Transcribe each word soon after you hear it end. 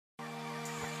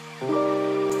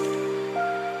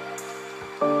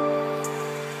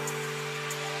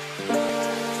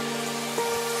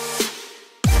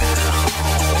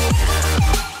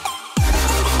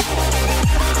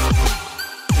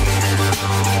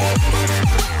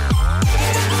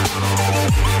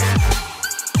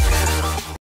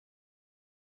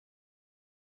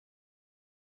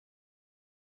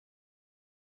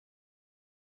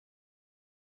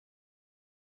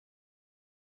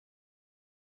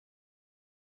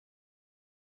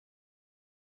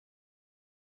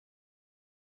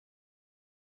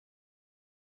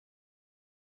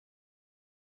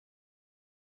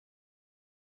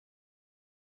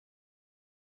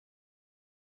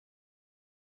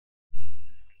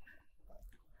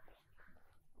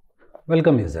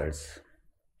Welcome users.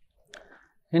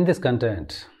 In this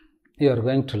content, you are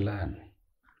going to learn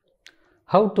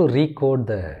how to recode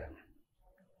the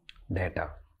data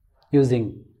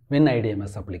using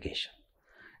WinIDAMS application.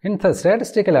 In the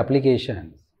statistical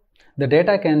application, the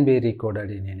data can be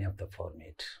recoded in any of the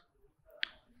format.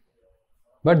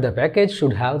 But the package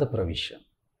should have the provision.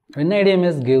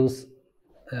 WinIDAMS gives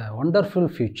a wonderful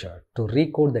feature to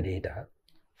recode the data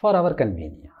for our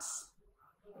convenience.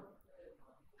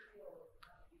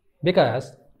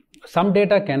 Because some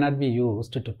data cannot be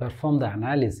used to perform the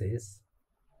analysis,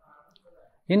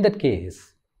 in that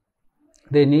case,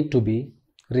 they need to be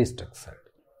restructured.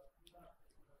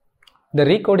 The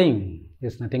recoding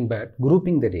is nothing but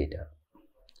grouping the data.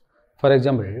 For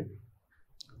example,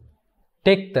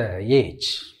 take the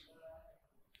age.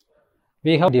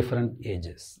 We have different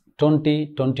ages: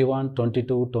 20, 21,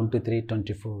 22, 23,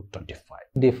 24, 25.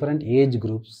 Different age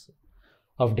groups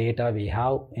of data we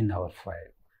have in our file.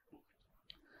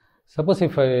 Suppose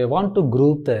if I want to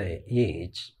group the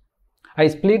age, I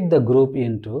split the group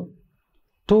into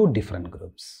two different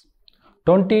groups.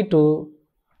 20 to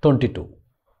 22,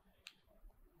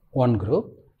 one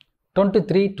group.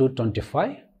 23 to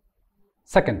 25,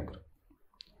 second group.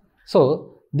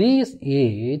 So these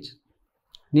age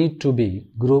need to be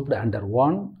grouped under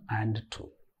 1 and 2.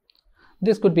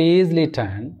 This could be easily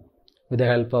done with the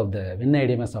help of the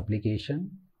WinIDAMS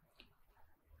application.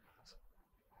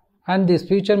 And this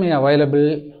feature may be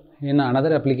available in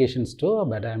another applications too,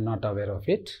 but I am not aware of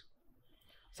it.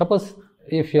 Suppose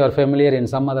if you are familiar in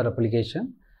some other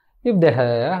application, if they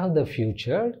have the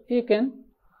feature, you can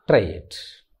try it.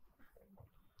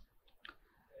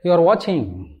 You are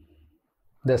watching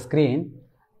the screen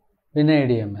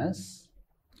WinIDAMS.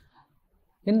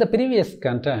 In the previous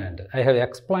content, I have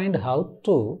explained how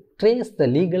to trace the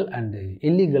legal and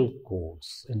illegal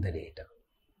codes in the data.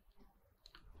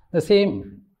 The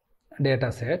same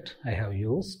data set I have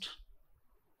used.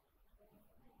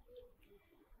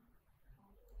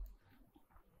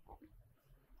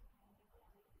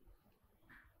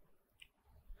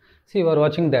 See, you are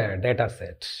watching the data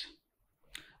set,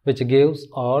 which gives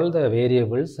all the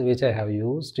variables which I have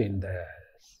used in the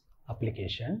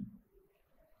application.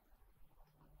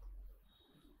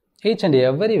 Each and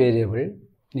every variable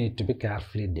need to be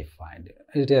carefully defined.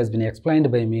 It has been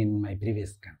explained by me in my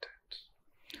previous content.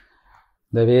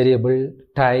 The variable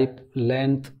type,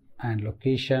 length and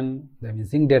location, the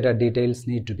missing data details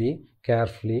need to be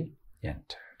carefully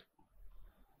entered.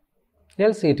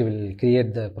 Else it will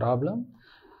create the problem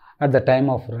at the time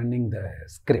of running the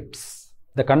scripts.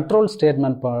 The control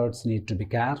statement parts need to be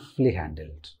carefully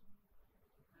handled.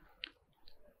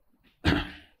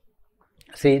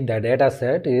 See, the data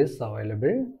set is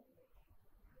available.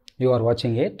 You are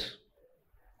watching it.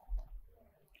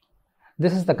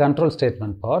 This is the control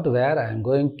statement part where I am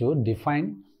going to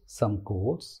define some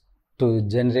codes to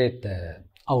generate the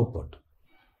output.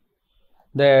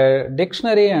 The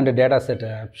dictionary and dataset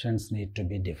options need to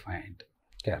be defined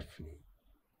carefully.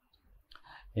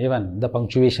 Even the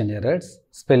punctuation errors,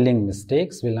 spelling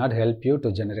mistakes will not help you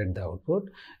to generate the output.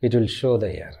 It will show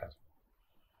the error.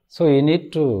 So you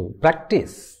need to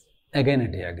practice again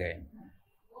and again.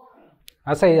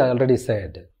 As I already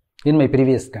said in my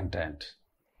previous content,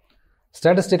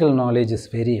 statistical knowledge is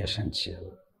very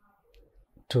essential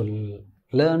to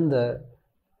learn the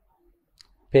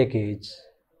package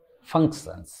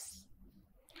functions.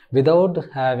 Without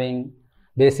having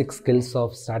basic skills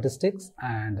of statistics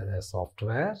and the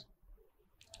software,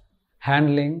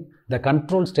 handling the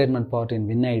control statement part in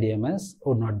WinIDAMS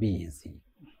would not be easy.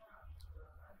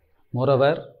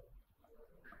 Moreover,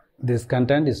 this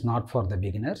content is not for the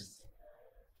beginners.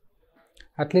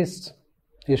 At least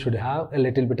you should have a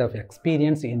little bit of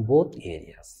experience in both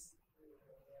areas.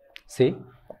 See,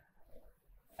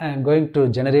 I am going to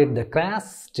generate the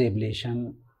class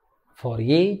tabulation for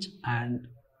age and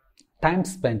time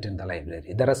spent in the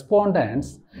library. The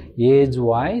respondents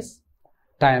age-wise,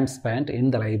 time spent in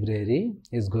the library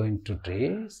is going to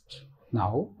trace.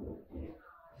 Now,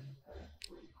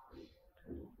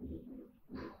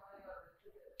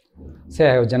 say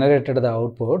I have generated the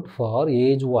output for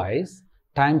age-wise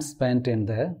time spent in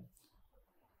the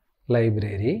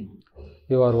library.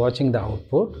 You are watching the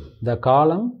output. The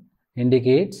column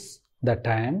indicates the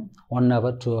time 1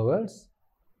 hour, 2 hours,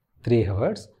 3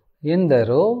 hours. In the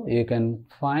row, you can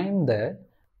find the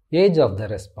age of the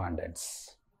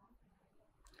respondents: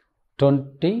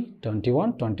 20,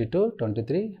 21, 22,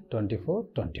 23, 24,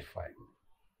 25.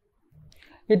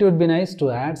 It would be nice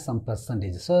to add some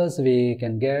percentages so as we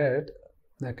can get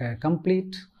the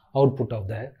complete output of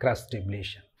the cross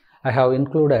distribution. I have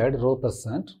included row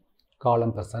percent,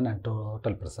 column percent and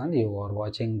total percent. You are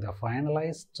watching the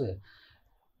finalized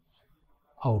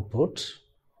output.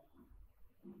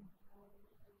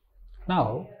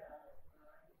 Now,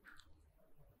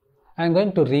 I am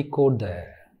going to recode the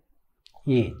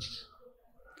age.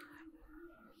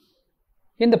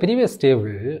 In the previous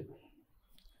table,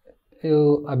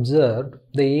 you observed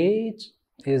the age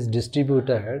is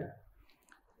distributed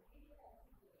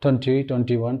 20,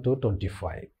 21 to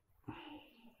 25.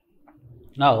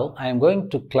 Now, I am going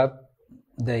to club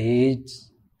the age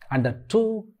under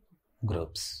two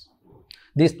groups.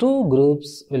 These two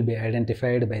groups will be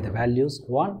identified by the values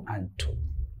 1 and 2.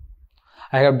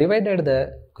 I have divided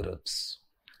the groups.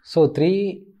 So,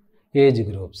 3 age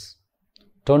groups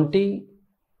 20,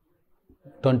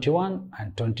 21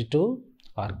 and 22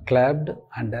 are clubbed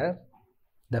under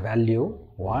the value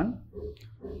 1.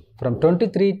 From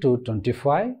 23 to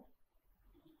 25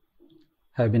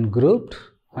 have been grouped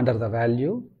under the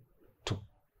value 2.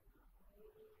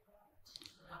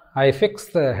 I fix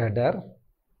the header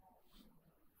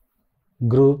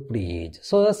grouped age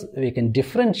so as we can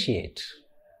differentiate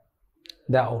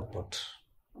the output.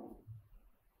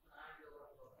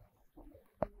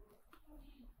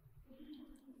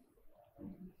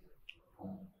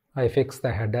 I fix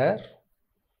the header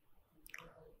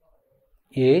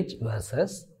age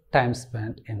versus time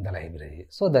spent in the library.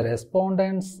 So the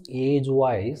respondents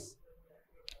age-wise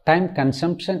time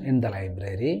consumption in the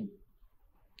library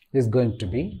is going to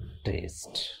be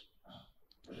traced.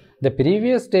 The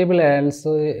previous table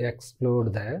also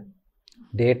explored the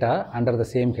data under the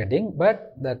same heading,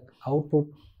 but the output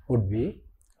would be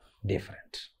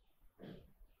different.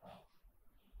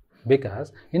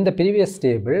 Because in the previous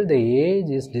table, the age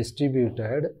is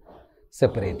distributed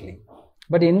separately.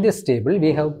 But in this table,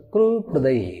 we have grouped the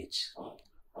age.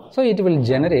 So it will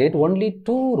generate only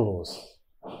 2 rows.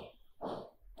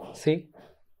 See?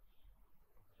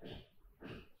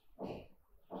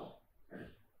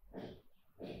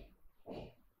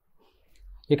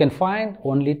 You can find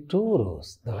only 2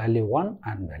 rows, the value 1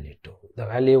 and value 2. The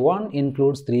value 1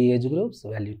 includes 3 age groups,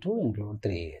 value 2 includes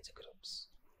 3 age groups.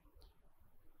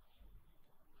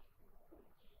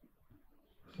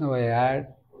 Now I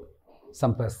add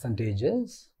some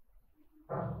percentages,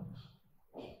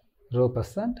 row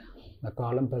percent, the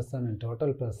column percent and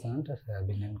total percent have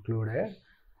been included.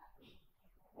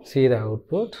 See the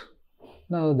output.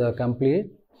 Now the complete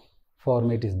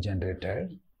format is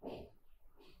generated.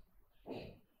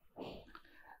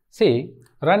 See,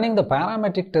 running the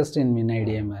parametric test in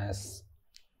WinIDAMS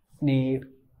need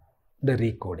the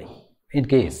recoding in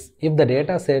case if the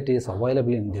data set is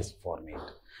available in this format.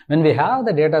 When we have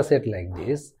the data set like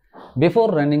this,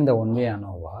 before running the one-way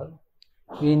ANOVA,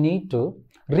 we need to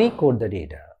recode the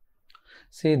data.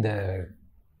 See, the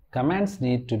commands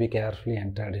need to be carefully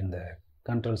entered in the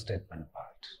control statement part.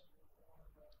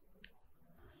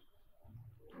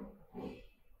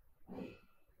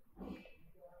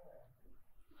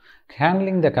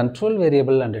 Handling the control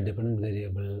variable and the dependent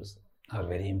variables are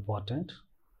very important.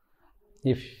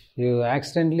 If you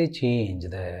accidentally change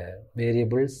the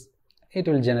variables, it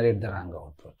will generate the wrong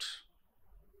output.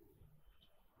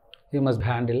 You must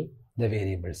handle the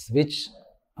variables, which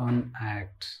one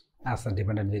acts as a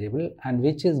dependent variable and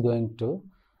which is going to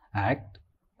act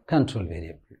control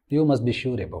variable. You must be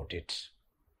sure about it.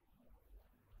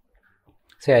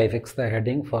 Say I fix the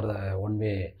heading for the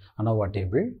one-way ANOVA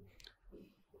table.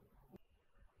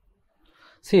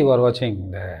 See, you are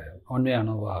watching the one-way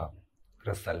ANOVA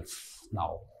results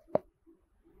now.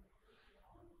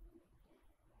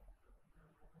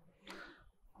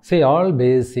 See, all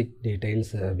basic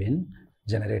details have been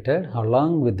generated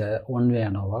along with the one-way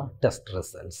ANOVA test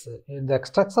results. The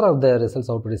structure of the results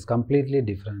output is completely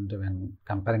different when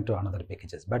comparing to another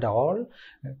packages, but all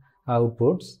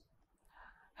outputs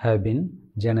have been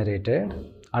generated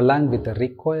along with the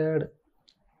required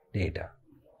data.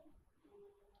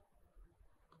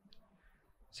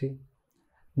 See,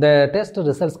 The test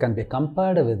results can be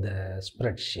compared with the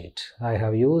spreadsheet. I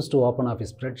have used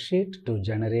OpenOffice spreadsheet to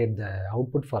generate the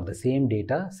output for the same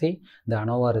data. See, the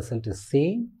ANOVA result is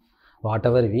same.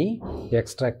 Whatever we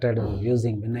extracted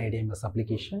using WinIDAMS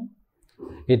application,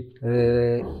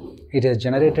 it has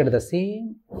generated the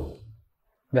same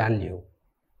value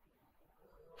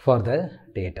for the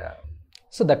data.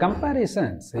 So the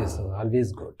comparisons is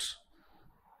always good,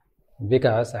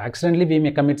 because accidentally we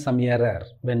may commit some error.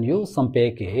 When you use some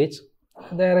package,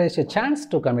 there is a chance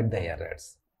to commit the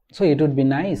errors. So it would be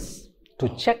nice to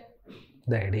check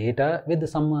the data with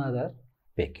some other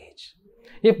package.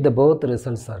 If the both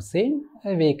results are same,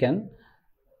 we can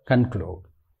conclude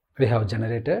we have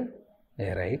generated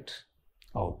a right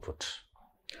output.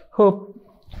 Hope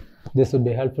this would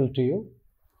be helpful to you.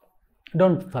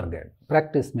 Don't forget,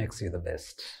 practice makes you the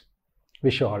best.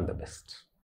 Wish you all the best.